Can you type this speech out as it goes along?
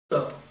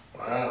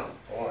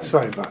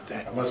Sorry about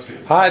that. That must be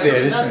Hi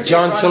there, this is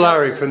John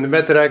Solari from The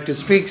Method Actor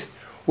Speaks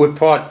with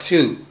part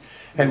 2.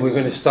 And we're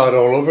going to start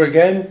all over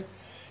again.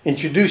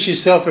 Introduce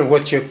yourself and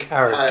what's your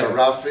character? Hi,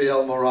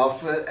 Raffaele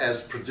Marraffa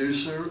as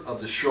producer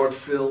of the short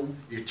film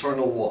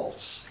Eternal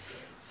Waltz.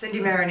 Cindy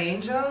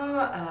Marinarangel.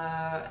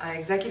 I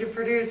executive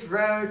produced,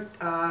 wrote,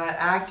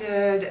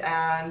 acted,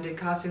 and did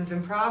costumes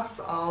and props,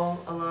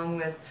 all along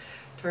with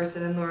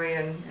Thorsten and Lori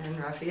and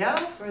Raffaele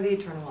for the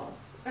Eternal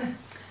Waltz.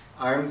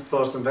 I'm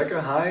Thorsten Becker,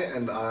 hi,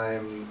 and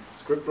I'm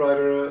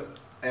scriptwriter,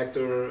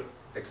 actor,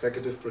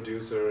 executive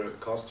producer,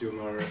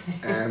 costumer,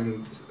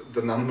 and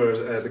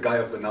the guy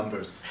of the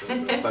numbers. The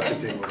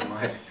budgeting was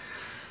mine.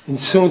 And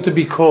soon to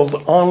be called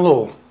En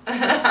Law.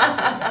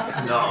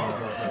 No.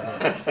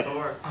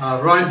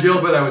 Ron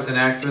Gilbert, I was an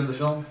actor in the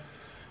film.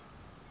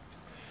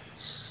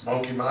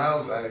 Smokey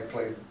Miles, I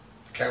played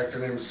the character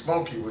named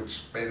Smokey,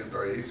 which made it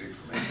very easy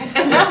for me.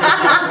 And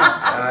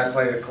I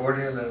played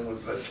accordion and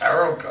was the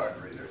tarot card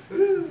reader.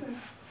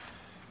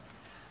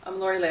 I'm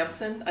Lori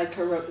Lamson. I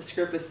co-wrote the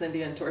script with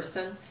Cindy and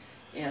Thorsten,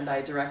 and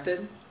I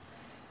directed.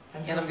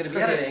 And I'm going to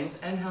be editing.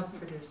 And helped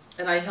produce.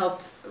 And I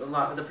helped a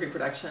lot with the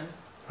pre-production.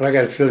 Well, I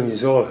got a feeling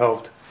you all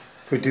helped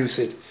produce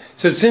it.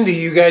 So Cindy,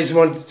 you guys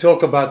wanted to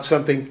talk about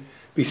something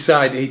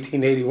beside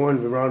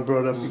 1881 that Ron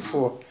brought up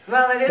before.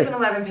 Well, it is an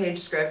 11-page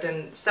script,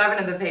 and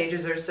 7 of the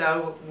pages or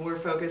so were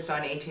focused on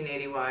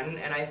 1881,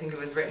 and I think it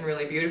was written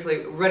really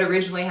beautifully. What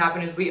originally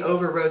happened is we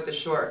overwrote the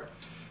short,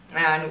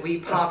 and we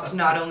popped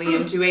not only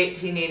into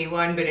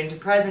 1881, but into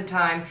present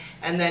time,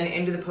 and then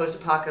into the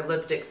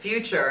post-apocalyptic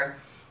future,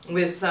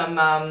 with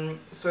some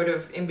sort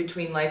of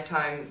in-between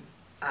lifetime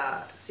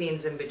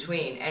scenes in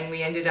between. And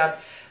we ended up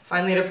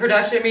finally at a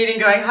production meeting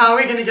going, how are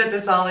we going to get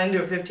this all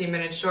into a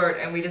 15-minute short?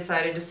 And we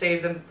decided to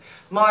save the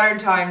modern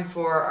time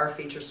for our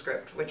feature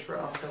script, which we're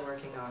also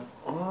working on.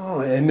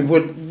 Oh, and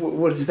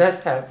what does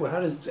that have?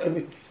 How does, I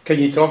mean, can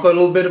you talk a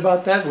little bit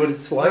about that, what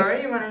it's like?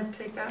 Laura, you want to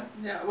take that?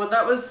 Yeah, well,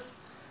 that was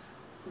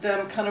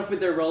them kind of with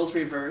their roles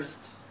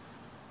reversed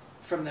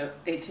from the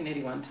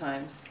 1881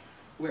 times,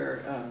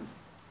 where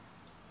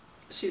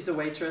she's a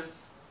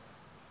waitress,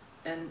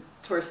 and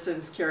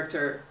Thorsten's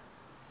character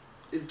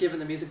is given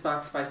the music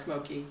box by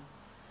Smokey.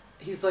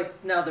 He's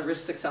like now the rich,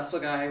 successful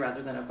guy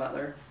rather than a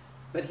butler,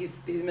 but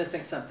he's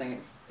missing something.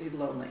 He's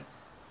lonely.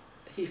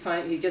 He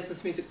gets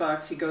this music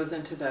box. He goes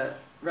into the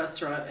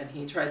restaurant and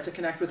he tries to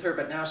connect with her,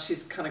 but now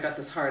she's kind of got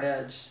this hard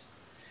edge.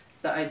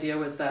 The idea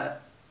was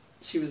that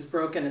she was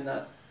broken in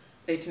the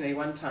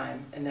 1881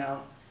 time, and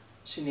now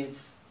she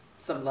needs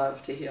some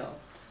love to heal.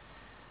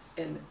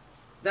 And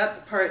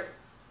that part,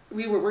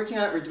 we were working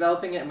on it, we're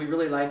developing it, and we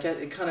really like it.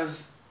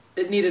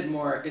 It needed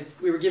more.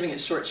 We were giving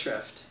it short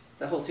shrift,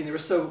 the whole scene. There were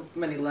so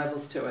many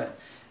levels to it,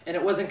 and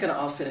it wasn't going to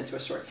all fit into a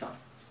short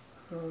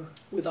film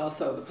with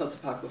also the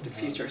post-apocalyptic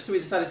future. So we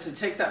decided to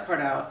take that part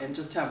out and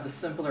just have the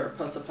simpler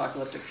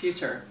post-apocalyptic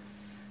future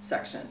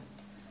section.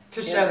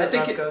 To show that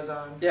love goes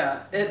on.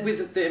 Yeah,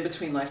 with the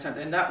in-between lifetimes,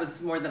 and that was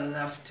more than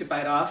enough to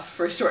bite off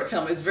for a short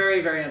film. It's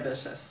very, very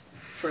ambitious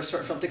for a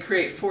short film to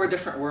create 4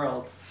 different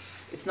worlds.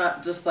 It's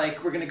not just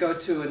like we're going to go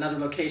to another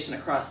location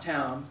across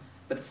town,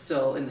 but it's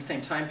still in the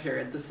same time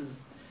period. This is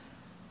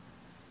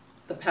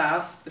the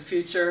past, the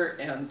future,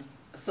 and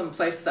some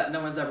place that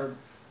no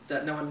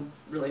one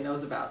really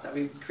knows about, that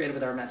we created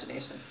with our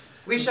imagination.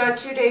 We shot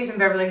 2 days in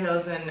Beverly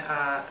Hills in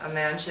a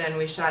mansion.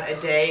 We shot a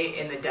day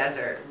in the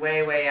desert,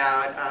 way, way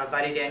out.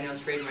 Buddy Daniels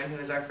Friedman, who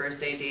was our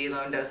first AD,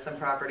 loaned us some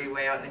property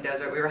way out in the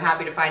desert. We were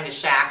happy to find a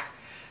shack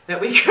that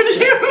we could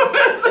use.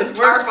 It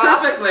worked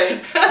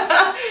perfectly.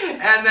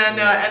 and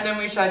then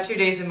we shot 2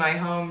 days in my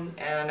home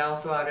and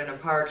also out in a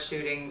park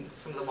shooting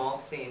some of the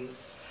WALTZ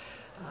scenes.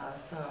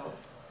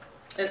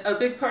 And a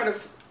big part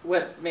of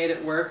what made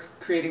it work,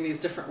 creating these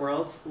different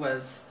worlds,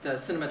 was the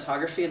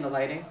cinematography and the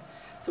lighting.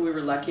 So we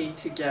were lucky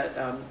to get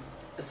a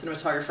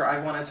cinematographer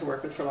I've wanted to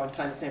work with for a long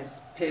time. His name's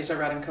Peja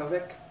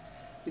Radenkovic.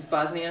 He's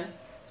Bosnian.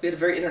 So we had a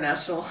very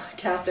international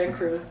cast and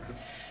crew.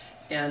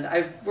 And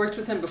I've worked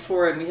with him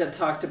before, and we had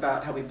talked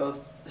about how we both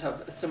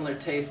have a similar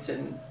taste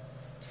in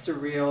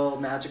surreal,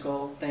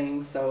 magical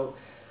things. So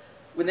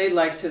when they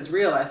liked his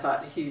reel, I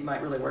thought he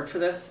might really work for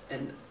this.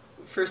 And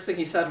first thing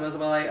he said was,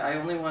 well, I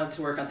only wanted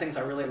to work on things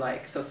I really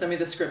like. So send me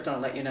the script and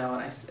I'll let you know.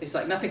 And he's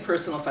like, nothing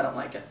personal if I don't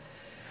like it.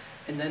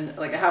 And then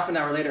like a half an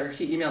hour later,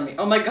 he emailed me,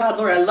 oh my God,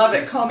 Laura, I love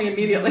it. Call me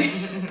immediately.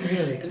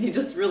 Really? And he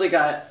just really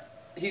got,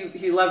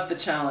 he loved the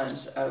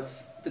challenge of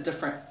the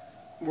different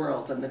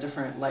worlds and the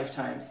different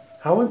lifetimes.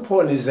 How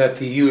important is that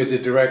to you as a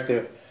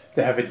director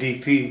to have a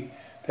DP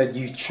that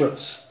you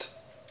trust?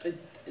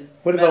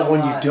 What about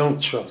when you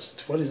don't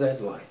trust? What is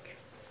that like?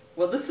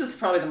 Well, this is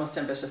probably the most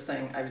ambitious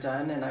thing I've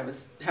done, and I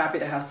was happy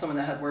to have someone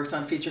that had worked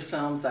on feature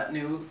films, that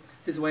knew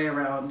his way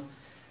around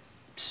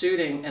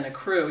shooting, and a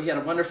crew. He had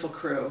a wonderful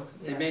crew.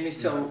 They made me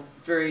feel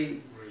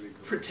very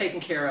taken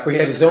care of. He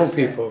had his own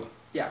people.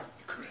 Yeah.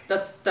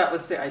 That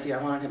was the idea.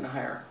 I wanted him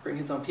to bring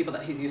his own people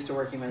that he's used to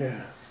working with.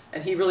 Yeah.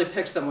 And he really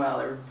picked them well.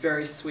 They were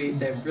very sweet.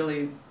 They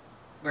really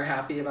were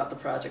happy about the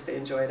project. They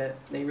enjoyed it.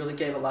 They really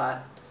gave a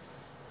lot.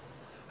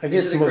 I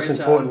guess the most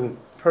important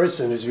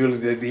person is really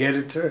the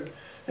editor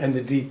and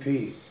the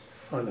DP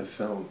on the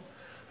film.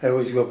 I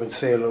always go up and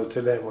say hello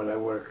to them when I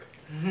work,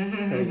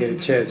 and I get a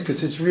chance,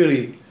 because it's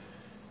really,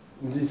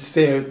 it's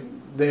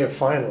their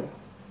final.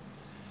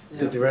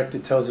 The director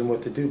tells them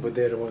what to do, but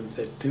they're the ones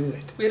that do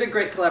it. We had a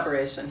great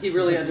collaboration. He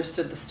really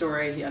understood the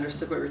story. He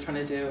understood what we were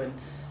trying to do, and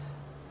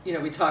you know,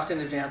 we talked in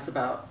advance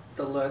about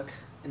the look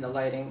and the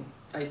lighting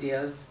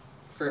ideas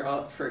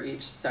for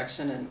each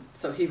section, and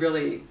so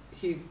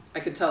I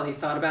could tell he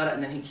thought about it,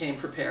 and then he came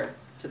prepared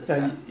to the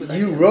set. And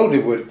you wrote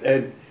it with,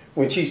 and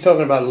when she's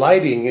talking about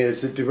lighting,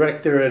 is the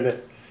director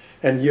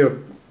and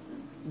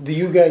do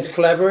you guys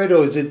collaborate,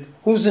 or is it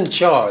who's in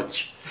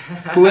charge?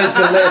 Who has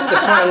the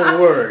final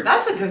word?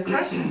 That's a good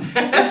question.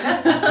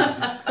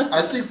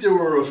 I think there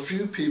were a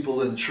few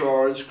people in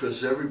charge,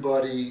 because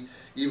everybody,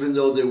 even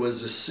though there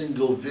was a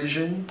single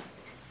vision,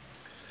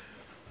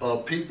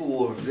 people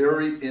were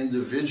very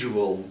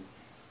individual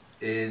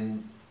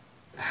in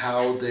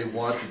how they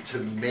wanted to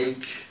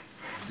make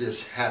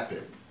this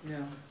happen.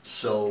 Yeah.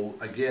 So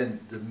again,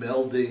 the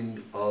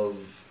melding of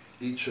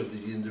each of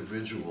the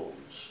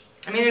individuals.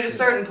 I mean, at a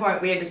certain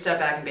point, we had to step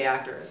back and be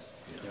actors.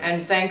 Yeah.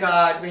 And thank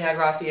God we had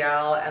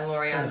Raffaele and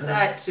Laurie on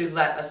set to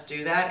let us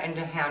do that and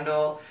to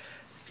handle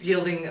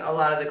fielding a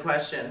lot of the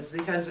questions.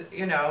 Because,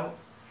 you know,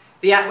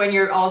 when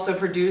you're also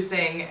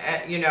producing,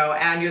 you know,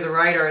 and you're the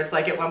writer, it's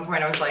like at one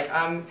point I was like,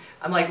 I'm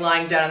like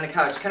lying down on the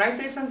couch. Can I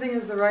say something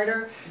as the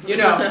writer? You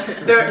know,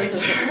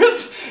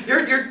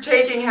 you're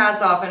taking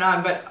hats off and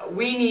on, but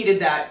we needed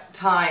that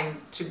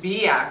time to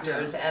be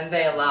actors, and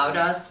they allowed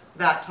us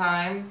that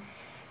time.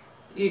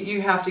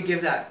 You have to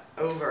give that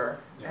over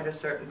at a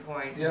certain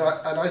point. Yeah,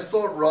 and I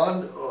thought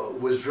Ron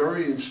was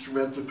very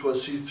instrumental,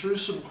 because he threw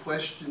some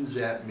questions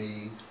at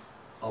me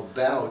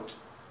about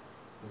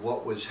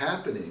what was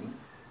happening.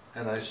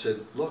 And I said,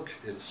 look,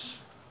 it's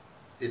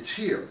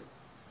here,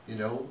 you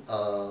know,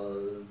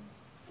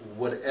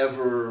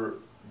 whatever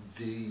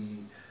the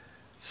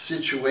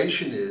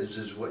situation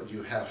is what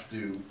you have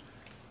to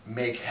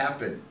make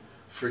happen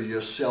for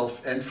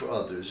yourself and for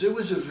others. It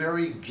was a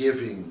very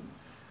giving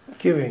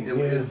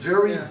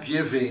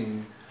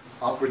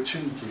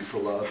opportunity for a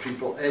lot of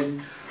people.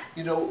 And,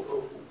 you know,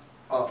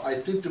 I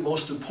think the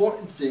most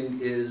important thing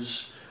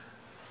is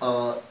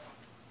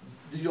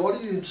the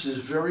audience is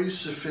very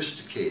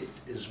sophisticated,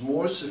 is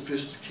more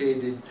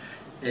sophisticated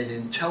and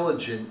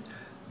intelligent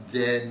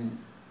than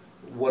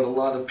what a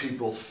lot of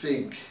people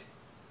think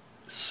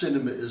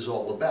cinema is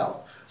all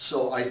about.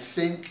 So I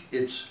think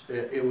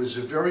it was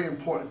a very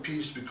important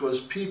piece, because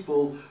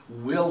people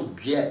will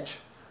get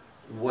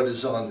what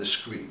is on the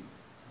screen.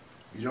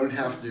 You don't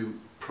have to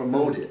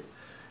promote it.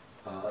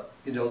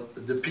 You know,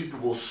 the people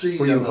will see.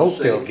 Well, you hope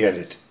they'll get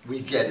it.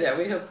 We get it. Yeah,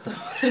 we hope so.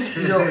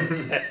 You know,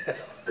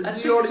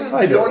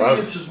 the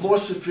audience is more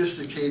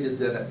sophisticated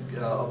than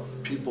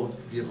people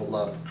give a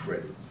lot of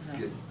credit.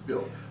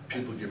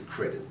 People give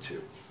credit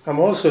to. I'm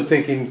also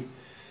thinking,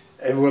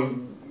 and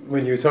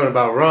when you're talking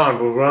about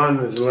Ron, Ron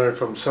has learned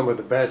from some of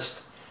the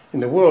best in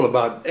the world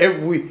about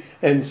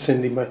and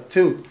Cindy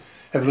too,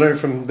 have learned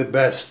from the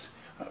best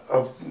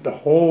of the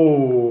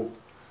whole,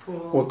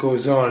 what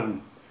goes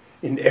on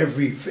in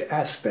every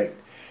aspect.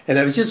 And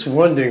I was just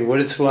wondering what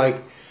it's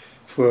like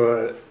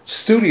for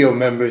studio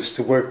members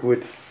to work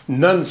with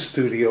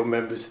non-studio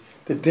members,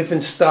 the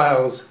different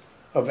styles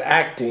of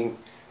acting.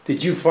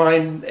 Did you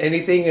find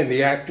anything in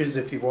the actors,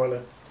 if you want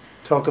to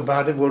talk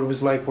about it, what it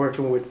was like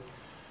working with,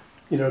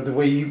 you know, the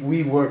way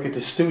we work at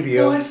the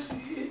studio? Well,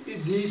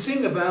 the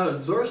thing about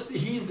it, Thorsten,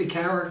 he's the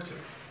character.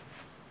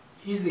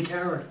 He's the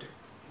character.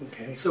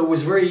 Okay. So it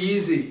was very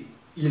easy,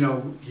 you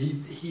know,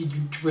 he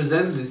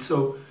presented it,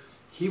 so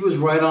he was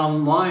right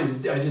on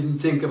line. I didn't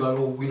think about,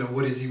 oh, you know,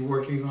 what is he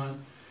working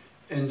on?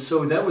 And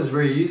so that was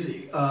very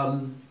easy.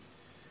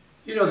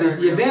 You know,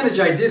 the advantage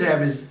I did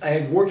have is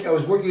I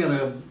was working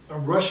on a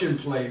Russian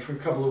play for a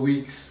couple of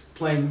weeks,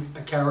 playing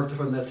a character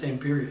from that same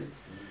period.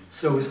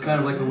 So it was kind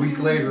of like a week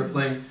later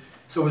playing.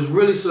 So it was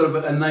really sort of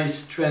a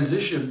nice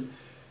transition.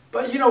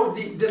 But you know,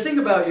 the thing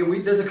about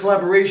there's a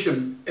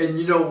collaboration, and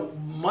you know,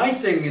 my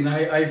thing, and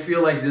I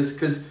feel like this,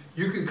 because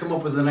you can come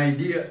up with an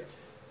idea,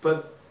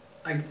 but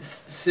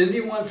Cindy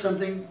wants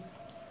something,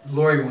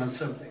 Laurie wants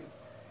something.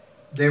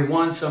 They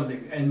want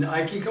something, and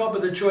I can come up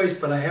with a choice,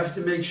 but I have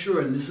to make sure,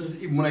 and this is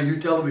when I do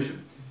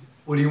television,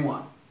 what do you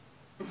want?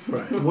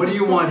 Right. What do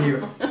you want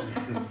here?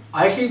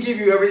 I can give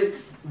you everything,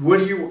 what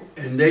do you,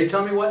 and they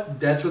tell me what,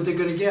 that's what they're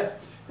going to get.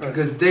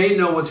 Because they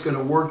know what's going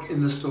to work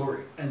in the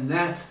story, and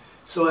that's,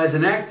 so as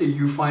an actor,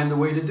 you find the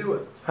way to do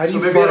it. How do you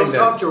maybe find I don't that,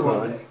 talk to her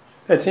all day.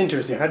 That's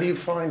interesting. How do you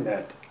find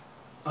that?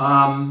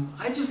 I'm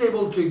just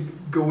able to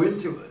go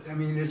into it. I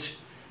mean, it's,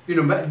 you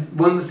know,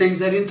 one of the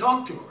things I didn't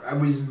talk to her. I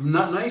was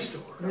not nice to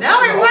her.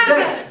 No, it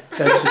wasn't.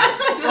 That's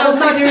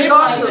That's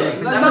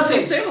destabilizing. That's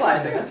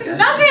destabilizing. That's good.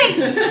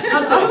 Nothing.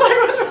 I was like,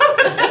 what's wrong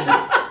with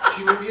that?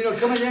 She would, you know,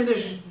 coming in there,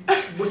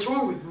 what's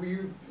wrong with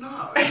you?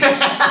 No.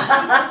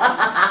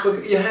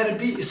 But you had to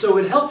be, so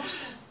it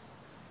helps,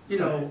 you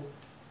know,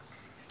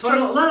 Tony,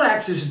 a lot of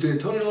actors used to do it.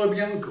 Tony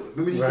Bianco.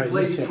 Remember, he used to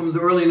play from the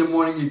early in the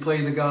morning. He'd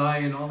play the guy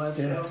and all that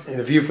stuff. And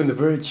A View from the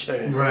Bridge.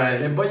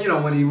 Right. And, but you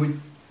know when he would,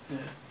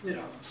 you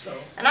know, so.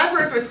 And I've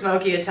worked with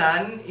Smokey a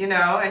ton, you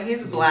know, and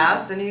he's a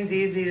blast and he's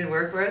easy to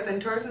work with. And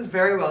Thorsten's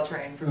very well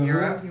trained from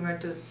Europe. He went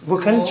to school.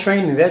 What kind of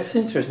training? That's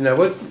interesting. Now,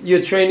 what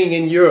you're training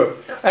in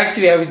Europe?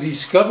 Actually, I was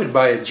discovered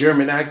by a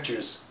German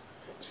actress.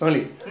 It's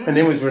funny. Her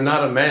name was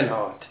Renata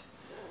Manhart.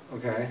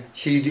 Okay.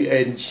 She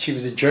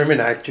was a German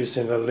actress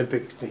in an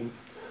Olympic thing.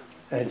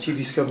 And she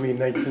discovered me in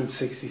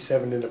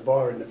 1967 in a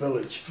bar in the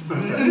Village.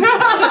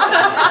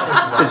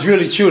 It's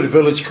really true, the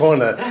Village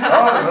Corner.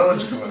 Oh, the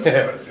Village Corner, of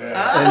course,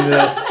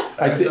 yeah.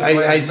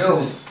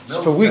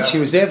 And for weeks she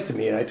was after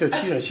me, and I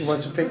thought, you know, she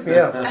wants to pick me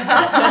up.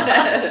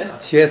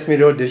 She asked me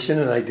to audition,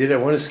 and I did. I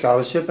won a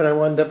scholarship, and I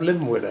wound up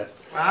living with her.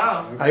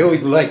 Wow. I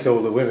always liked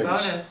older women.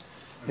 Bonus.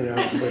 You know.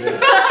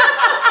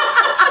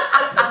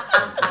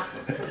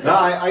 No,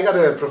 I got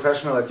a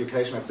professional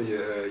education at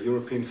the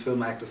European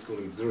Film Actor School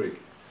in Zurich.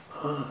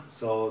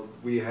 So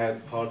we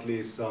had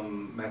partly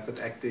some method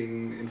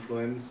acting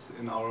influence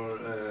in our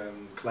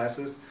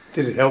classes.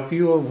 Did it help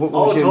you? Or what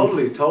was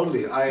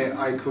Totally.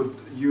 I could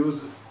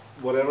use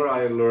whatever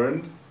I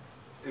learned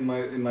in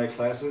my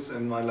classes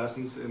and my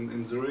lessons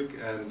in Zurich,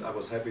 and I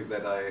was happy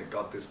that I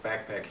got this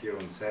backpack here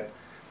on set.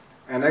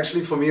 And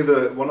actually for me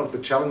one of the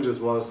challenges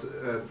was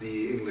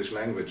the English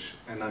language.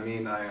 And I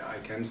mean, I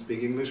can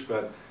speak English,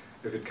 but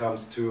if it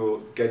comes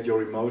to get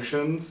your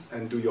emotions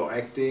and do your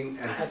acting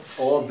and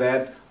all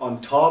that on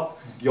top,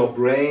 your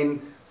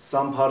brain,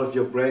 some part of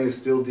your brain is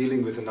still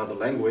dealing with another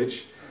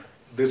language.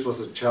 This was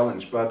a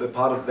challenge, but a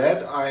part of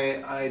that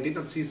I did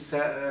not see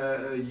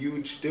a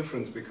huge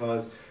difference,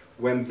 because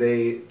when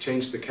they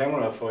changed the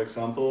camera, for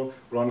example,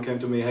 Ron came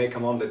to me, hey,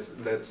 come on,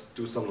 let's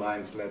do some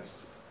lines,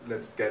 let's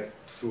get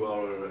through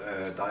our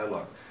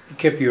dialogue. It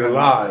kept you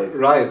alive.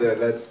 Right,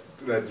 let's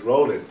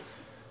roll it.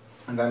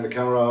 And then the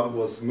camera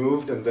was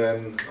moved, and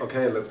then,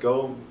 okay, let's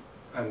go.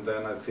 And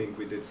then I think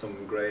we did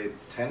some great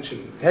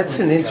tension. That's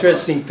an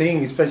interesting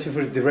thing, especially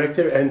for the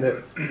director and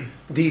the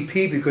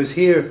DP, because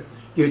here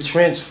you're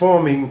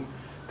transforming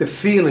the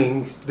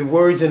feelings, the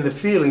words and the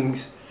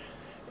feelings,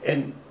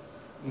 and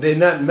they're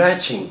not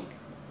matching.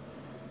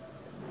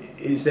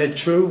 Is that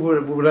true?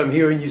 What I'm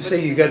hearing you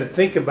say, you got to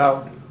think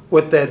about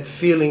what that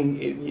feeling,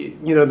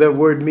 you know, that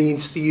word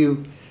means to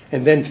you,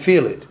 and then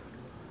feel it.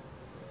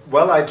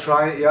 Well, I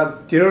try, yeah.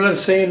 Do you know what I'm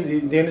saying?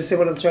 Do you understand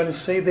what I'm trying to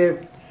say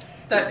there?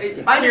 Carrying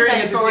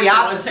it forward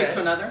from one take to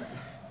another?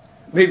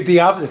 Maybe the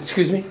opposite,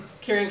 excuse me?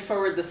 Carrying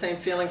forward the same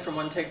feeling from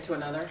one take to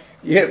another?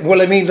 Yeah,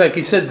 well, I mean, like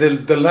you said,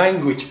 the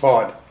language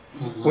part.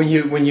 When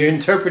you're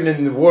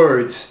interpreting the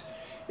words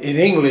in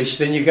English,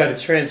 then you got to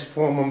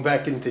transform them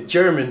back into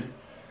German,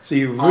 so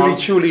you really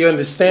truly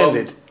understand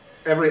it.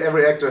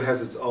 Every actor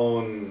has its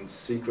own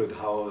secret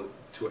how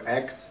to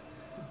act,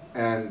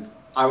 and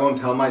I won't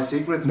tell my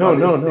secrets. No.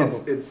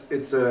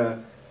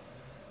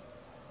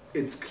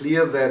 It's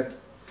clear that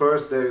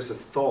first there is a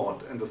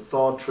thought, and the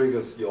thought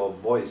triggers your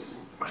voice,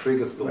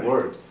 triggers the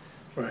word.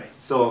 Right.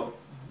 So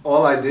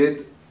all I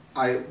did,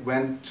 I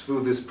went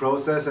through this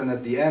process, and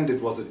at the end it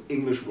was an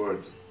English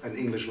word, an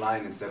English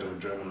line instead of a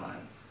German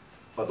line.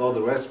 But all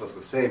the rest was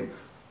the same.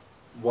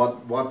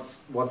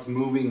 What's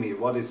moving me?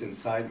 What is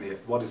inside me?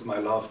 What is my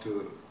love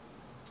to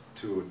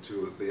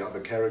the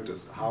other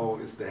characters? How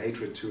is the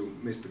hatred to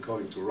Mr.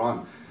 Coley, to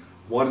Ron?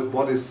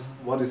 What is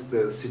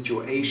the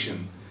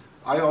situation?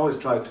 I always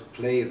try to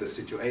play the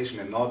situation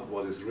and not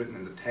what is written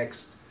in the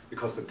text,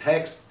 because the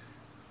text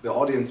the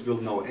audience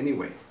will know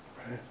anyway,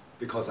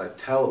 because I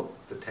tell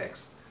the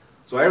text.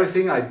 So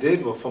everything I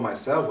did for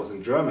myself was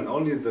in German.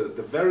 Only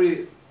the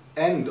very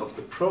end of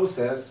the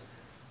process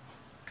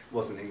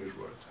was an English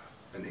word,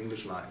 an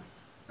English line.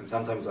 And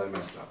sometimes I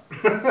messed up.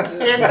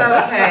 It's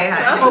okay.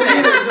 Oh, me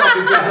neither, no,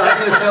 because I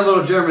understand a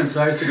little German,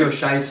 so I used to go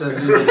Scheiße.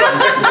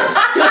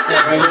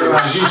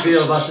 Wie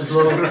viel, was ist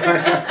los?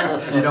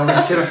 You know,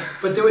 when kid.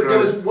 But there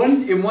was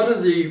one, in one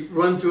of the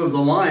run-through of the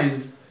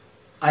lines,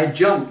 I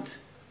jumped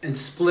and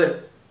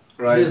split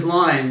his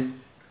line,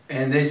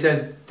 and they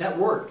said, that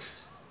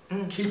works.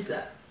 Keep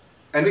that.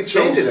 And it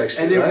changed it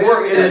actually. And it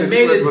worked, and it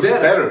made it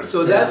better.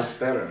 So that's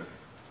better.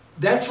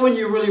 That's when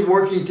you're really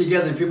working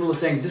together. People are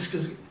saying, this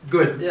is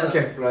good. Yeah.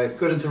 Okay, right.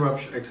 Good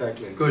interruption.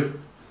 Exactly. Good.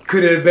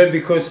 Could it have been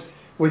because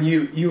when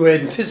you were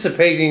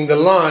anticipating the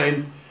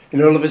line,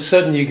 and all of a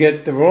sudden you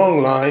get the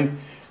wrong line,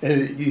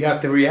 and you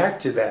have to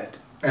react to that?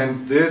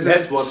 And this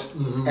is what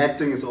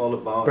acting is all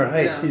about.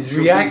 Right, Yeah. he's To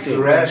reacting.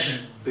 be fresh,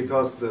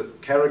 because the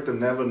character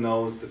never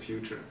knows the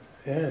future.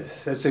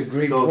 Yes, that's a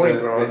great So point,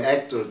 the Ron.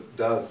 actor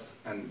does,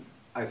 and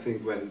I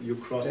think when you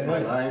crossed my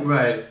lines,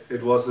 Right.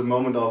 it was a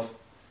moment of,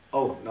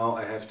 oh, now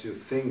I have to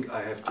think,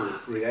 I have to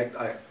react,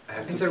 I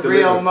have It's to a deliver.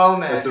 real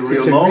moment. It's a real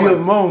It's a moment. real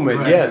moment,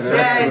 Right. yes. And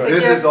Yeah, That's it's a right.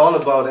 this gift. is all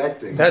about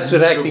acting. That's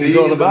what acting to is be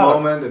all in about. the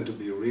moment and to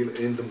be real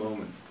in the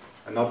moment,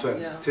 and not to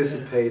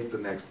anticipate the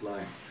next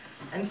line.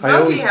 And I Smokey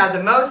always- had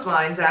the most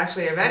lines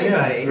actually of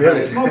anybody. Yeah,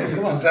 Really? Smokey,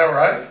 come on. Is that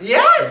right?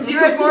 Yes, you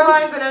had more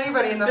lines than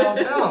anybody in the whole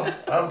film.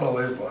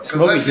 Unbelievable. 'Cause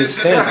Smokey it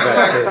just didn't stands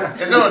seem back like,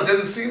 you know, it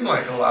didn't seem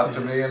like a lot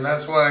to me, and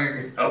that's why,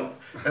 you know,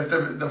 at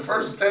the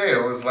first day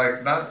it was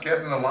like not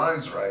getting the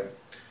lines right,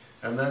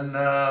 and then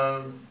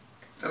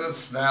it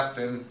snapped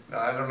in.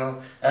 I don't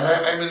know, and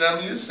I mean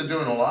I'm used to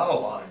doing a lot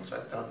of lines.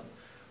 I've done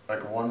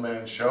like a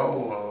one-man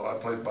show.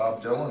 I played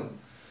Bob Dylan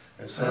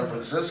in San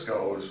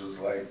Francisco, which was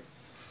like.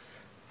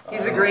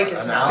 He's a great an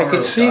guitar. hour I could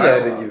of see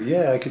that in dialogue. you.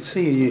 Yeah, I could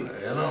see you.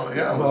 You know,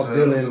 yeah, it Bob was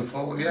a, it was a Dylan.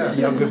 full, yeah.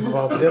 Younger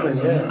Bob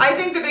Dylan. Yeah. I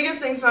think the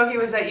biggest thing, Smokey,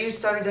 was that you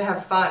started to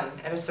have fun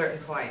at a certain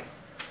point.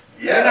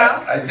 Yeah, You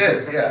know? I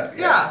did. Yeah,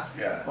 Yeah.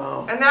 yeah.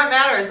 Wow. And that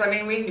matters. I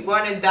mean,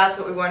 that's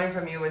what we wanted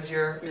from you was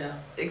your Yeah.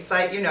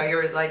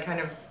 your like kind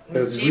of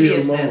Those real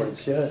mischievousness.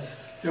 moments. Yes.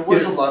 There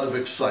was a lot of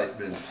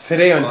excitement.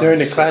 Today on During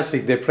the set.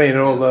 Classic, they're playing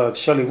all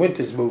Shelley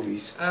Winters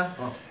movies. Uh,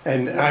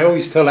 And I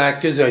always tell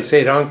actors, I say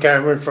it on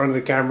camera, in front of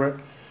the camera,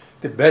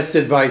 the best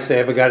advice I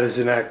ever got as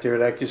an actor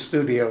at Actor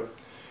Studio,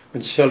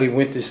 when Shelley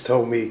Winters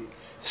told me,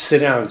 "Sit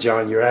down,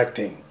 John, you're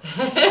acting."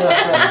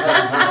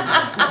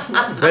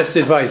 Best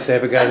advice I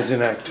ever got as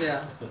an actor.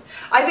 Yeah.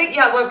 I think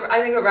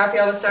what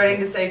Raffaele was starting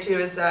to say too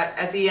is that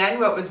at the end,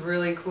 what was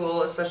really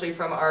cool, especially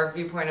from our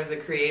viewpoint of the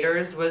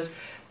creators, was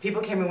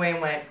people came away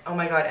and went, "Oh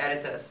my God,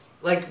 edit this!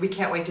 Like we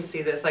can't wait to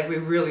see this! Like we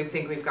really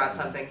think we've got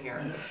something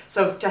here."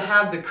 So to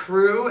have the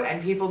crew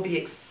and people be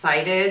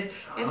excited,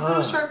 it's a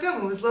little short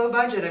film. It was low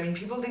budget. I mean,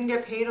 people didn't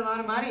get paid a lot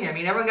of money. I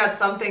mean, everyone got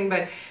something,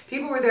 but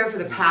people were there for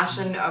the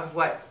passion of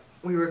what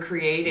we were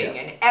creating,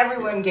 Yeah. and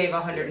everyone gave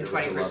Yeah, there was a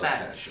lot of 120%.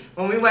 passion.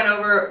 When we went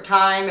over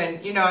time, and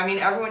I mean,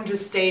 everyone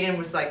just stayed and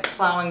was like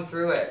plowing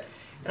through it,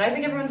 and I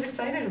think everyone's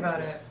excited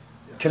about it.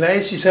 Can I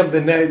ask you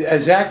something? Now,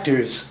 as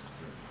actors,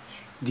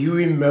 do you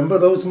remember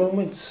those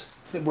moments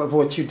of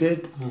what you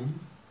did? Mhm.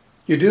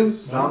 You do?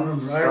 Some,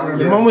 The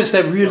yes, moments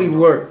that really some.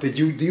 worked. Do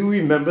you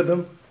remember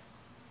them?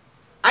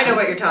 I know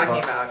what you're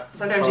talking about.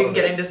 Sometimes you can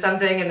get into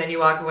something and then you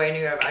walk away and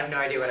you have, I have no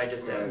idea what I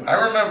just did.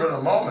 I remember the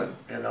moment,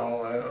 you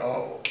know,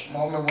 a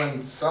moment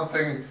when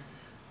something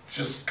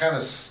just kind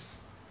of,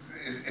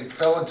 it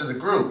fell into the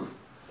groove.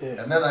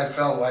 Yeah. And then I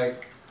felt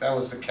like that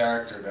was the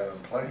character that I'm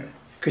playing.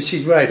 Because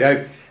she's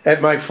right. At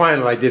my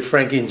final, I did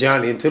Frankie and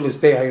Johnny. Until this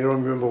day, I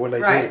don't remember what I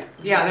Right. did.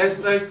 Yeah,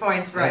 there's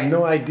points, I right. have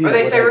no idea. Or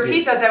they what say, I did.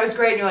 repeat that was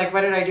great, and you're like,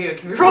 what did I do?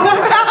 Can we roll that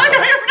back?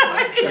 I have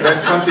no idea. And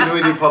then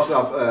continuity pops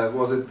up.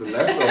 Was it the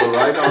left or the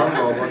right arm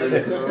or what is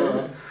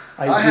it?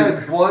 I did.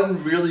 had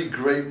one really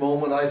great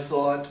moment, I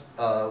thought,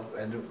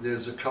 and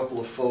there's a couple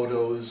of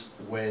photos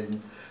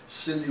when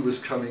Cindy was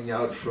coming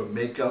out from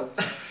makeup,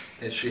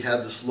 and she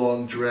had this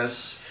long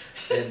dress,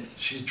 and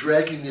she's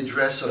dragging the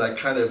dress, and I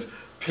kind of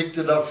picked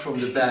it up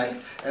from the back,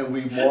 and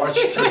we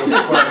marched to the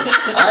front.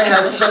 I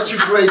had such a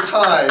great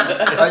time.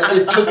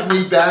 It took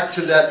me back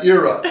to that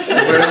era.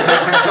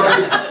 So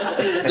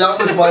that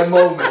was my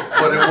moment,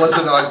 but it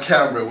wasn't on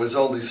camera. It was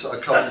only a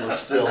couple of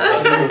stills. It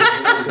was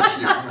really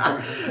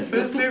cute. It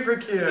was super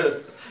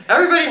cute.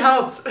 Everybody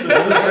helps.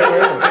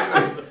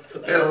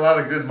 They had a lot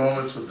of good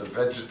moments with the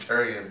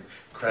vegetarian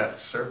craft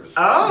service.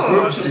 Oh.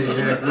 Groupsie,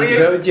 yeah. We- Is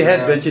that what you had,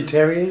 Yeah.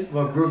 vegetarian?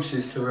 Well,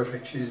 Groupsie's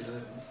terrific. She's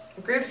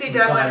Group C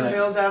Devlin and Thailand.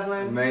 Bill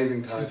Devlin.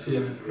 Amazing time. Yeah.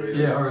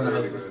 Yeah, her and her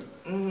really husband.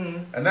 good.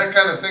 Mm-hmm. And that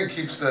kind of thing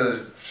keeps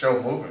the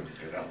show moving,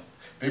 you know.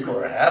 People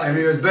are happy. I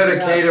mean, it was better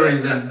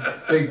catering than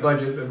big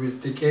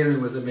budget. The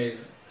catering was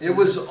amazing. It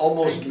was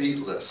almost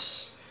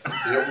meatless.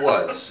 It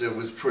was. It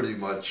was pretty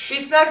much. She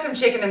snuck some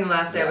chicken in the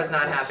last day. I was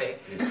not Yes. happy.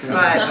 Yeah.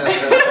 But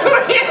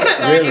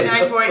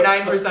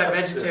 99.9%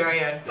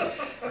 vegetarian.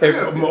 Hey,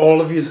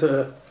 all of you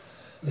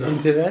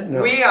into that?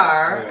 No. We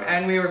are, Yeah.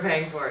 and we were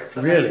paying for it.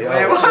 So Really? that's the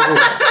way it was.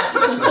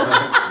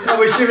 Oh,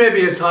 but she made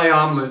me a Thai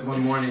omelet one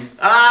morning.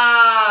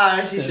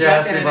 Ah, she She snuck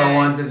asked in me an if I egg.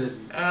 wanted it.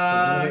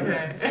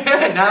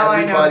 Okay. Now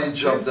I know. Everybody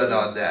jumped in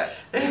on that.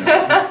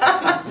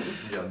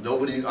 You know,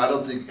 nobody. I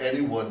don't think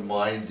anyone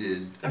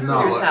minded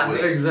Everybody was what happy.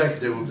 was Exactly.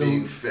 they were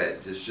being fed.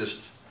 It's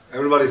just.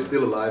 Everybody's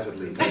still alive at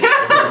least.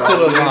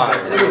 Still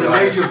alive. It was a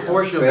major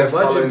portion of They the have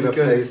color in budget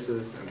their because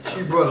faces. And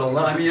she brought a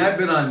lot. I mean, I've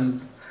been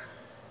on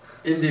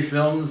indie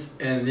films,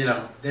 and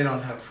they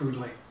don't have food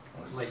like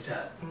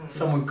that.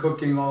 Someone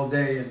cooking all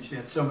day, and she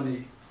had so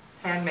many.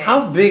 Handmade.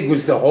 How big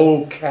was the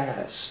whole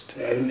cast,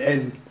 and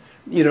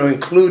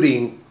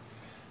including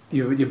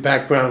your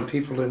background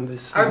people in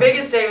this? Our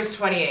biggest day was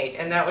 28,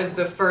 and that was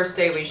the first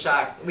day we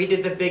shot. We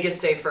did the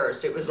biggest day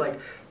first. It was like,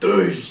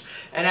 "Dush!"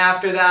 And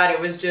after that, it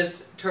was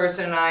just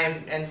Thorsten and I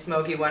and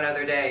Smokey one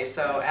other day.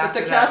 So But after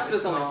the that, cast it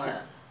was only smaller. 10.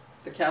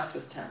 The cast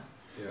was 10.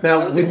 Now,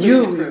 That was when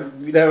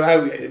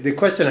including the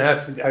question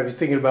I was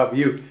thinking about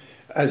you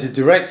as a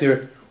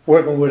director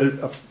working with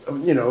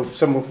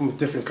someone from a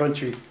different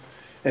country,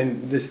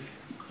 and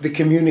the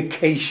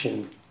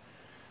communication,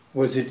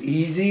 was it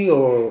easy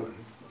or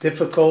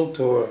difficult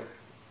or?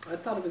 I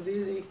thought it was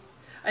easy.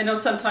 I know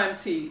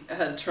sometimes he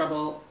had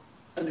trouble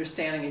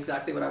understanding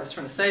exactly what I was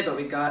trying to say, but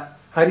we got.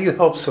 How do you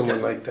help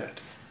someone like that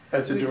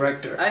as a we-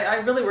 director? I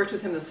really worked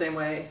with him the same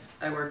way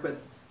I work with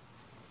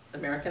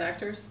American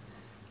actors,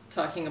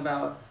 talking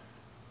about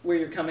where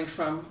you're coming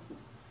from,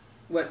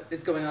 what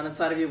is going on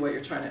inside of you, what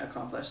you're trying to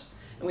accomplish.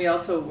 And we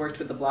also worked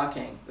with the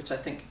blocking, which I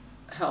think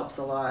helps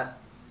a lot.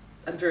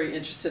 I'm very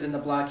interested in the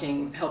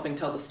blocking helping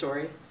tell the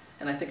story,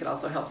 and I think it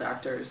also helps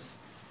actors.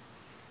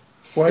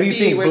 Why do you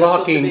think where they're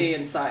supposed to blocking, be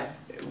inside.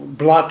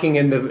 blocking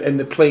in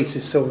the place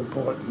is so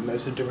important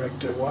as a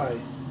director? Why?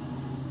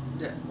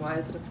 Yeah, why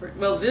is it important?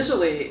 Well,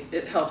 visually,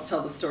 it helps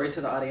tell the story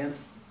to the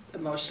audience,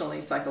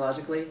 emotionally,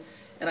 psychologically,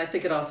 and I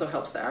think it also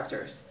helps the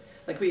actors.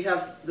 Like we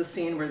have the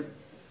scene where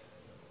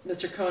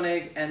Mr.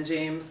 Koenig and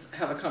James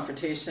have a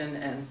confrontation,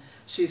 and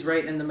she's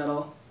right in the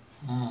middle.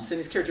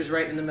 Cindy's character's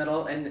right in the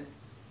middle, and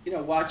you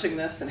know, watching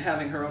this and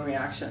having her own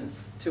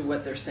reactions to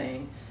what they're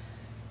saying,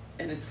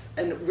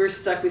 and we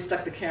stuck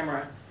the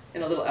camera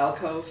in a little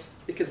alcove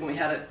because when we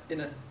had it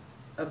in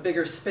a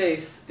bigger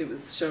space, it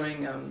was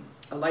showing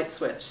a light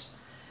switch.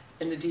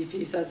 And the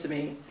DP said to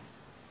me,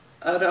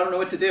 I don't know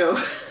what to do.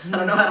 I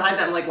don't know how to hide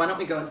that. I'm like, why don't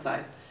we go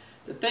inside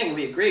the thing? And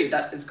we agreed.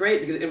 That is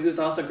great because it was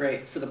also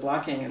great for the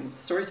blocking and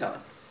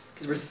storytelling.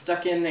 Because we're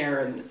stuck in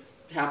there and it's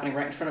happening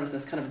right in front of us in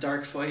this kind of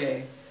dark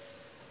foyer.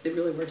 It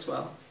really worked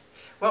well.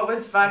 What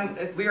was fun,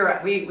 we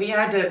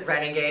had to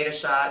renegade a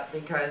shot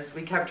because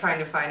we kept trying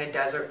to find a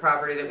desert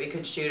property that we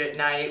could shoot at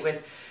night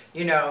with,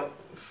 you know,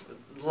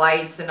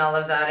 lights and all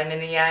of that, and in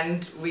the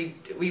end we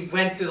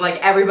went through like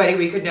everybody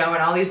we could know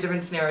and all these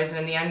different scenarios, and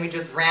in the end we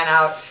just ran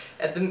out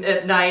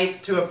at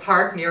night to a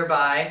park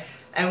nearby,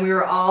 and we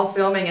were all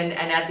filming, and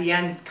at the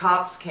end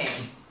cops came,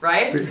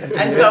 right?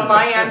 And so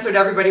my answer to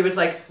everybody was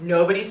like,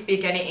 nobody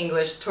speak any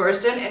English.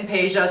 Thorsten and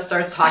Peja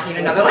start talking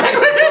another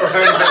language.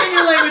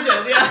 Your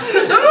languages,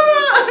 yeah.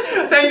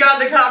 Thank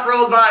God the cop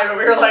rolled by, but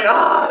we were like,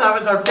 oh, that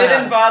was our plan. They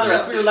didn't bother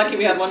us. We were lucky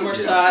we had one more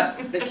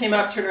shot. They came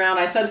up, turned around.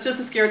 I said, it's just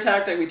a scare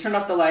tactic. We turned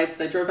off the lights.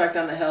 They drove back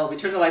down the hill. We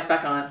turned the lights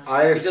back on.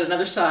 We did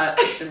another shot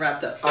and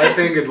wrapped up. I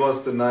think it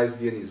was the nice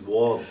Viennese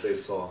waltz they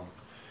saw.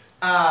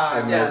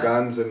 And yeah. no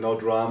guns and no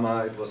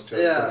drama. It was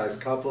just a nice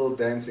couple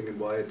dancing in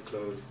white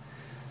clothes.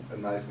 A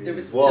nice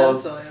Viennese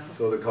waltz. Gentle, yeah.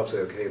 So the cops say,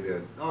 okay,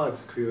 then, oh,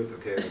 it's cute.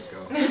 Okay, let's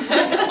go.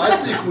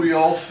 I think we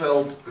all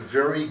felt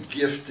very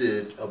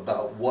gifted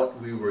about what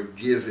we were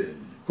given.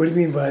 What do you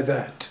mean by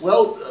that?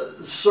 Well,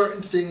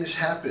 certain things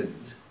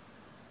happened,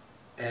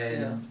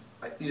 and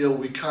you know,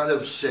 we kind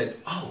of said,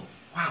 "Oh,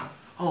 wow!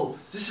 Oh,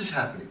 this is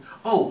happening!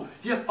 Oh,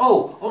 yeah!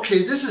 Oh,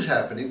 okay, this is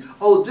happening!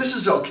 Oh, this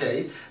is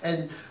okay!"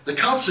 And the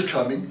cops are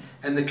coming,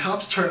 and the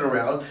cops turn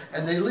around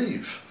and they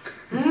leave.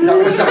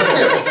 That was our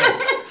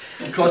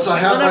gift, because I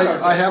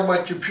have my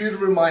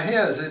computer in my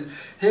hands, and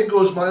here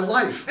goes my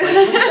life. My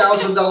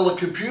 $3,000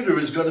 computer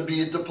is going to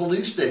be at the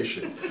police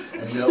station,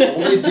 and all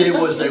they did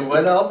was they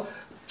went up.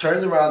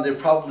 Turned around, they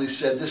probably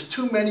said, there's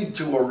too many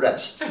to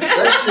arrest.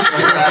 Let's just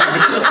get out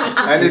of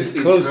here. And it's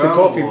close to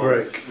coffee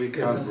waltz. break. We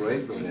can't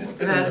break them.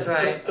 That's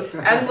right.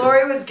 And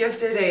Lori was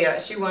gifted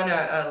she won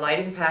a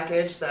lighting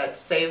package that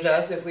saved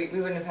us. If we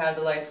wouldn't have had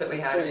the lights that we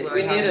had, if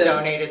Lori hadn't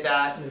donated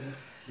that.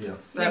 Yeah.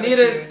 We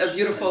needed a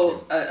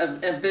beautiful,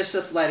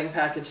 ambitious lighting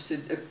package to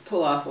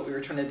pull off what we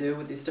were trying to do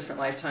with these different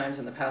lifetimes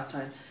and the past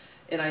time.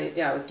 And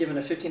I was given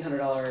a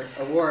 $1,500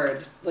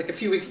 award like a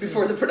few weeks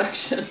before the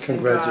production.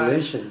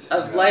 Congratulations.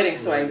 Of lighting,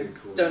 so really I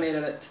cool.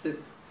 Donated it to the...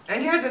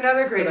 And here's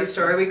another crazy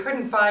story. We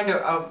couldn't find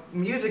a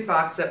music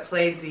box that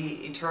played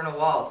the Eternal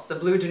Waltz, the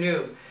Blue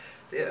Danube,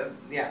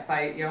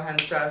 by Johann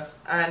Strauss.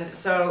 And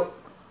so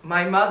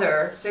my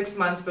mother, 6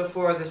 months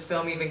before this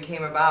film even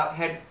came about,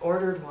 had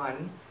ordered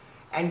one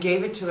and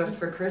gave it to us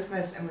for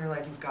Christmas, and we were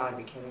like, you've got to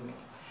be kidding me.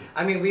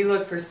 I mean, we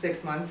looked for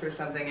 6 months for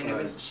something,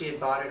 and she had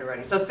bought it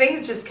already. So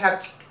things just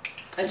kept...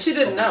 And she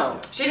didn't know.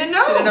 She didn't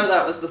know. She didn't know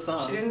that was the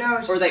song. She didn't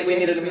know. Or that we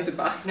needed a music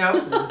box.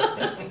 No.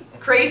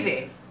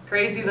 Crazy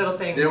little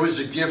things. There was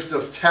a gift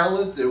of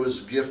talent, there was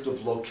a gift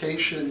of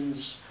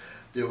locations,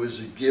 there was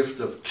a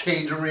gift of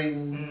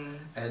catering,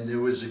 and there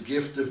was a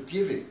gift of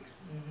giving.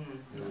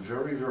 You know,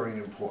 very, very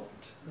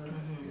important.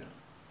 Yeah.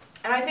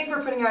 And I think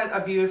we're putting out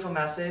a beautiful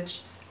message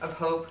of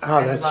hope Oh,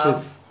 and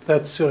love.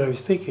 that's what I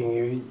was thinking.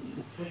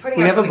 We're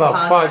We out have something about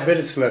positive. 5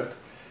 minutes left,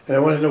 and I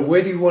want to know,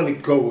 where do you want to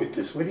go with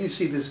this? Where do you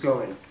see this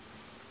going?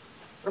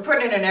 We're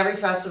putting it in every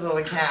festival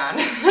we can,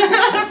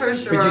 for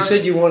sure. But you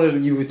said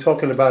you were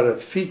talking about a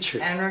feature.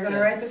 And we're going to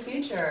write the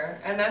feature.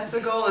 And that's the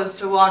goal, is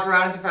to walk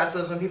around at the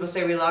festivals when people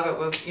say we love it,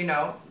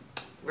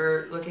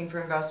 we're looking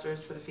for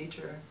investors for the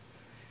feature.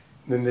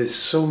 And there's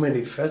so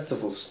many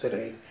festivals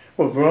today.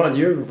 Well, Ron,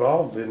 you're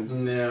involved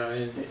in...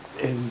 Yeah,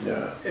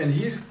 and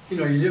he's, he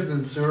lived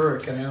in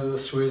Zurich, and I know the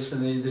Swiss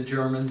and the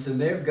Germans, and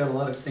they've got a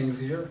lot of things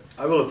here.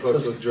 I will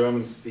approach the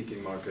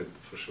German-speaking market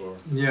for sure.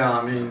 Yeah,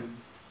 I mean,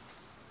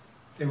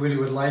 they really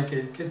would like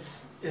it.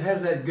 It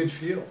has that good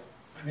feel.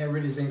 I mean, I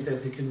really think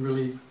that they can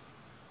really...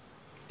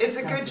 It's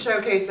a good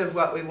showcase of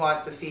what we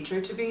want the feature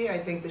to be. I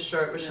think the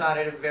short was shot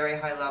at a very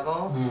high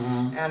level,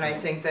 and I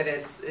think that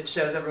it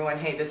shows everyone,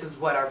 hey, this is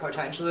what our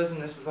potential is,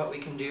 and this is what we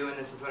can do, and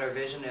this is what our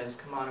vision is.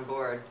 Come on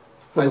aboard.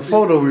 Well, the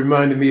photo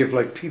reminded me of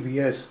like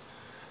PBS,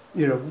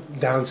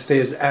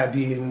 Downstairs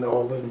Abbey and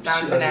all the...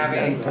 Downton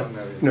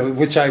Abbey.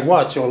 Which I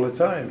watch all the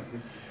time.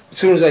 As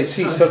soon as I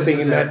see something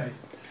in that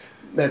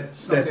that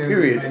Something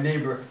period. My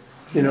neighbor.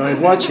 You know, I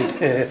watch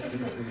it.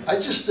 I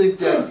just think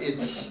that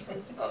it's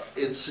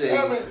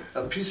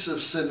a piece of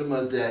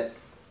cinema that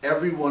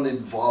everyone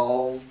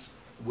involved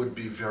would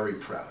be very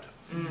proud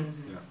of.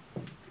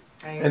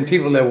 And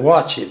people that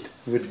watch it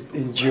would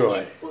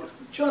enjoy. Well,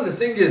 John, the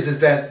thing is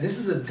that this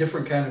is a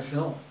different kind of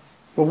film.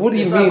 Well, what do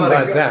you It's not mean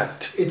about by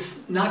that? It's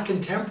not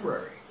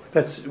contemporary.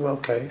 That's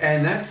okay.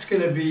 And that's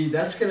gonna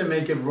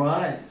make it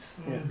rise.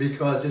 Yeah.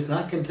 Because it's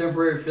not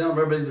contemporary film.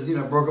 Everybody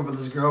just, broke up with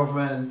his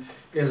girlfriend,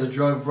 he has a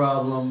drug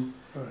problem.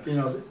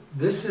 Right.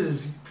 This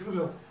is, people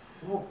go,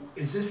 whoa,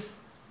 is this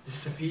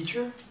a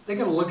feature? They're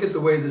gonna look at the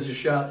way this is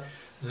shot.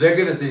 They're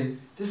gonna think,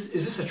 is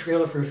this a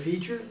trailer for a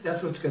feature?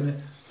 That's what's gonna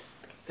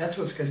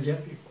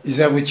get people. Is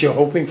that what you're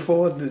hoping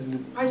for?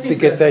 I think To get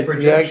that's the that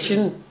projection.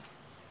 reaction?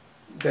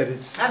 That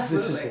it's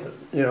Absolutely.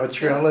 This is a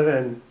trailer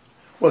and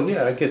well,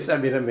 yeah, I guess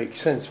that makes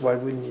sense. Why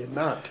wouldn't you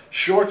not?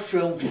 Short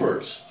film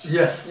first.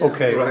 Yes.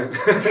 Okay, Right.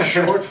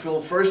 Short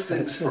film, first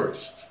things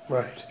first.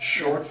 right.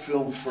 Short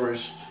film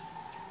first,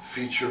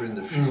 feature in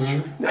the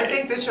future. I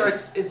think the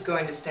short is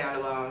going to stand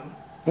alone.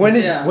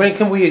 Yeah. When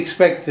can we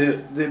expect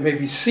to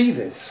maybe see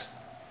this?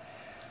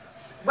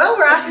 Well,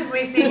 we're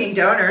actively seeking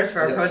donors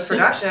for our Yes.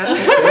 post-production.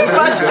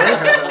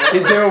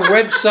 Is there a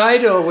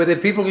website or where the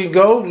people can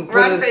go? We're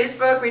on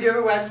Facebook, we do have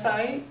a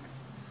website.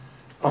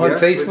 On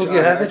Yes, Facebook which you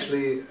I have it?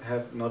 actually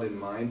have not in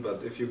mind,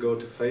 but if you go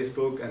to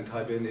Facebook and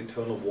type in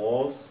Eternal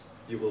Waltz,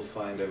 you will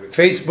find everything.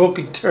 Facebook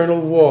Eternal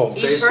Walls.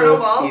 Eternal Facebook,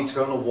 Waltz?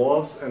 Eternal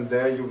Waltz, and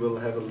there you will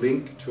have a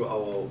link to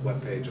our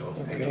webpage of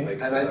Okay. Angel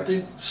Maker And I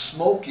think Productions.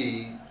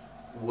 Smokey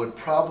would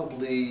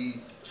probably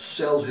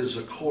sell his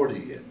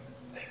accordion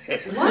Oh,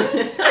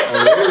 really?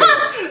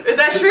 Is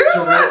that true?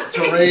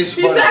 to raise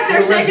He's money. back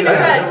there shaking his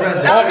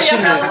head. That would be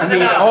a bell to the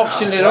no.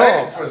 Auction it Wait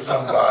off. for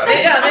somebody.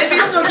 Yeah, maybe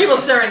Smokey will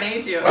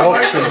serenade you.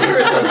 Auction.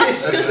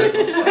 That's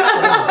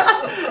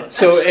it.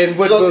 So, and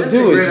what So- we'll That's a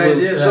do is great we'll,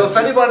 idea. So if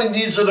anybody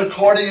needs an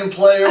accordion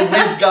player,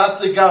 we've got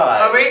the Oh,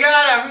 guy. we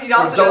got him. He For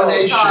also does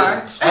the guitar.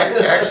 donations.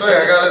 Actually,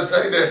 I gotta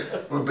say that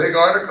a big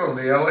article in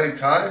the LA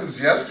Times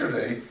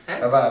yesterday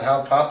about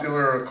how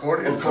popular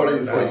accordions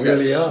Accordion are. player, now. yes.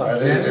 really are.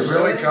 And they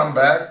really come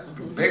back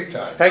big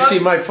time. actually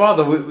my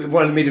father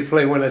wanted me to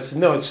play one. I said,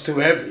 no, it's too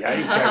heavy. I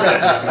ain't carrying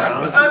that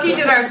around. Smokey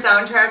did our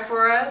soundtrack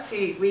for us.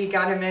 We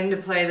got him in to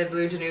play the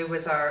Blue Danube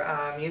with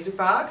our music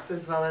box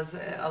as well as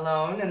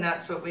Alone, and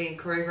that's what we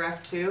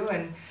choreographed too.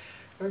 And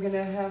we're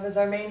gonna have as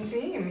our main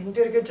theme. He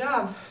did a good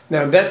job.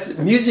 Now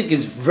music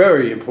is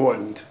very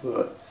important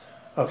to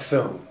a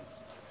film.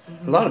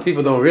 A lot of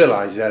people don't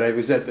realize that. I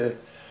was at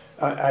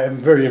I am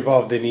very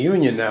involved in the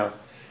union now,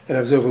 and I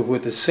was over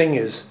with the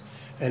singers.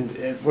 And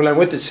when I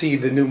went to see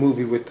the new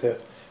movie with Henry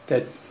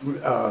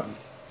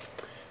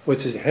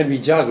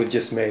Jogler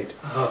just made,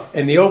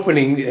 and the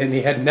opening, and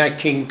he had Nat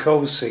King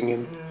Cole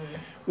singing,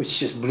 which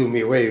just blew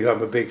me away.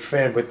 I'm a big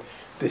fan, but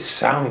the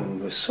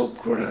sound was so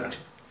great.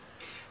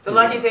 The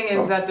lucky thing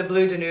is that the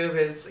Blue Danube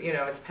is,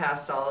 it's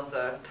past all of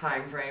the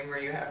time frame where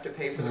you have to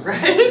pay for the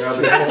rights. Yeah,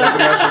 the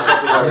international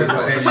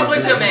copyright is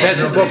Public domain.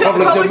 That's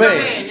public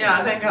domain.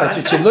 Yeah, thank God. That's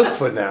what you look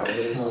for now.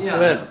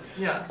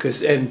 Yeah.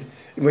 And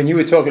when you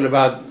were talking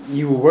about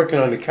you were working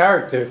on the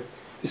character,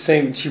 the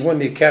same. She won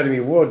the Academy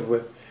Award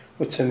with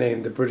what's her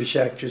name, the British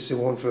actress who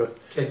won for.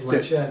 Kate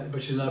Blanchett,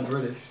 but she's not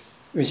British.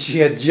 She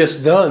had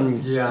just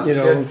done. Yeah, You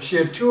know, she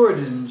had toured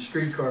in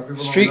Streetcar. People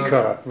don't know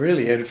Streetcar,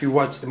 really. And if you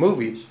watch the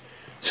movie,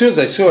 as soon as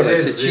I saw it, I It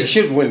is, said she yeah.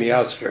 should win the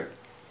Oscar.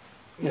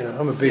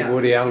 I'm a big Yeah,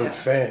 Woody Allen yeah.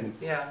 fan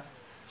Yeah.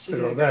 She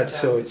and did a all great that. job.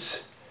 So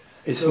it's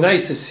So-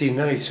 nice to see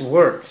nice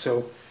work.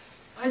 So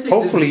I think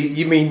hopefully,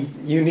 you mean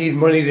you need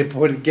money to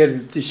get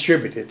it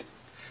distributed.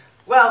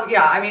 Well,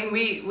 yeah, I mean,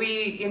 we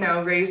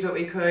raised what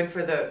we could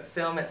for the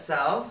film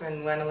itself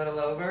and went a little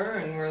over,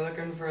 and we're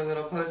looking for a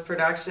little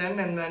post-production,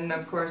 and then,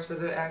 of course, for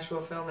the actual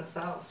film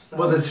itself. So.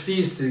 well, there's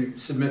fees to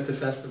submit to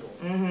festivals.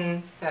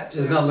 That It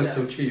does too, not look yeah.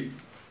 so cheap.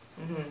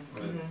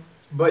 Right.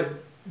 But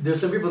there's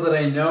some people that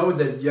I know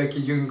that you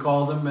can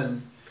call them,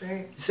 and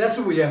Great. so that's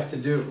what we have to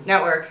do.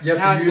 Network. You Now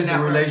have to it's a use the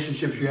network.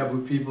 relationships you have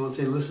with people and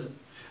say, listen,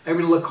 I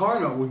mean,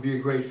 Locarno would be a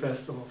great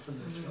festival for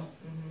this film.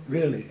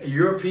 Really.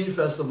 European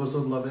festivals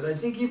would love it. I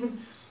think even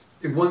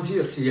the ones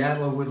here,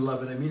 Seattle would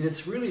love it. I mean,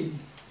 it's really,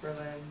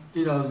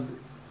 Berlin.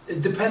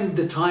 it depends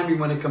the timing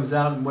when it comes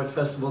out and what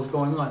festival's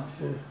going on.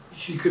 Yeah.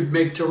 She could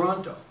make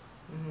Toronto.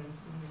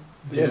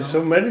 you Yeah, know?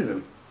 so many of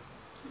them.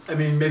 I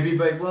mean, maybe,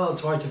 well,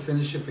 it's hard to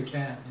finish if it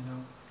can,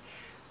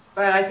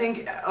 But I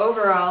think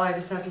overall, I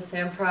just have to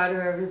say I'm proud of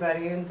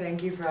everybody and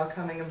thank you for all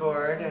coming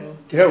aboard. And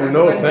Yeah, well,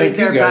 no, everyone thank did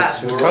you their guys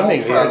best. for We're all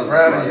coming proud here. of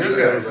Proud the of you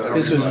project. guys.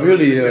 This was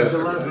really It was a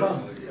lot of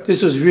fun.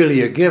 This was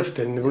really a gift,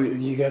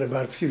 and you got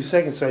about a few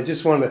seconds. So I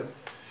just want to,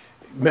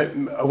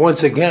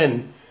 once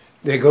again,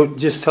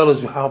 just tell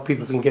us how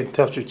people can get in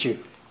touch with you.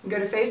 Go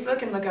to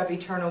Facebook and look up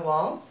Eternal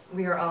Waltz.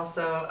 We are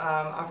also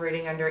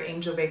operating under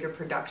Angel Baker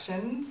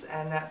Productions,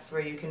 and that's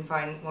where you can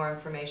find more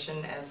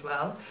information as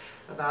well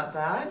about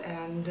that.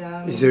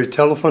 And Is there a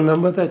telephone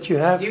number that you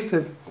have You-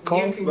 to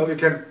call? you can- Well, you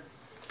can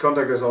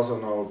contact us also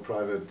on our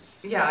private.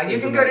 Yeah, you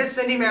can go to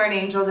internet.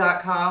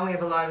 cindymarinangel.com. We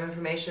have a lot of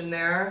information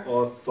there.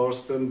 Or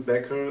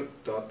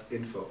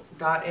thorstenbecker.info.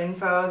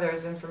 .info.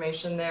 There's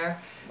information there.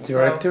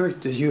 Director,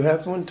 did you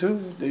have one too?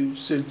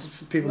 So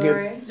people So, get.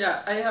 Lori?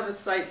 Yeah, I have a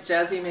site,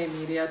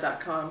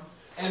 jazzymaymedia.com.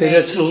 Say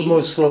that a little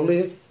more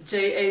slowly.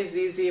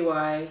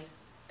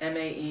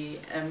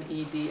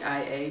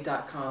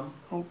 JAZZYMAEMEDIA.com.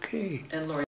 Okay. And Lori.